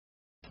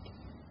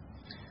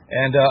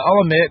And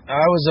I'll admit,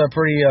 I was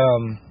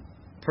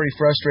pretty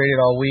frustrated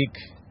all week,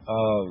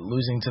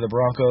 losing to the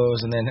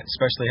Broncos, and then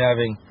especially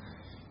having,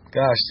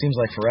 gosh, seems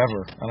like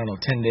forever. I don't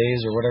know, 10 days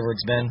or whatever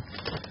it's been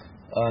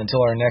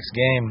until our next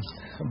game.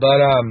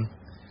 But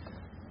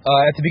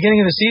at the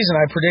beginning of the season,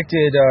 I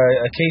predicted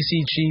a KC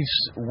Chiefs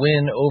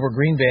win over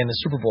Green Bay in the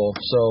Super Bowl.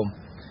 So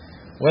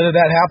whether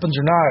that happens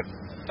or not,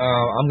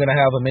 I'm going to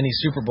have a mini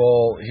Super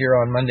Bowl here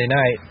on Monday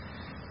night,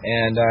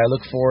 and I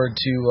look forward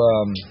to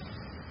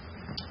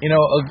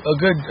a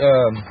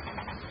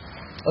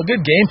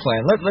good game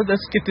plan.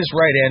 Let's get this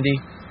right,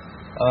 Andy.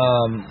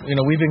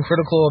 We've been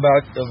critical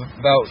about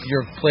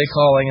your play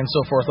calling and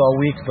so forth all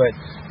week, but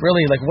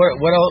really, like,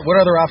 what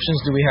other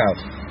options do we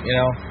have?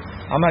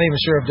 I'm not even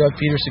sure if Doug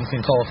Peterson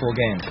can call a full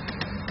game.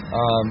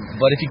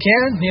 But if you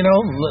can,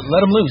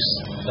 let him loose.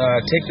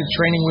 Take the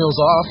training wheels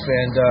off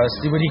and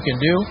see what he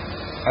can do.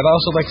 I'd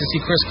also like to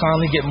see Chris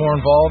Conley get more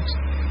involved.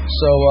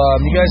 So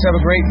you guys have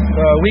a great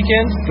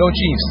weekend. Go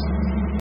Chiefs.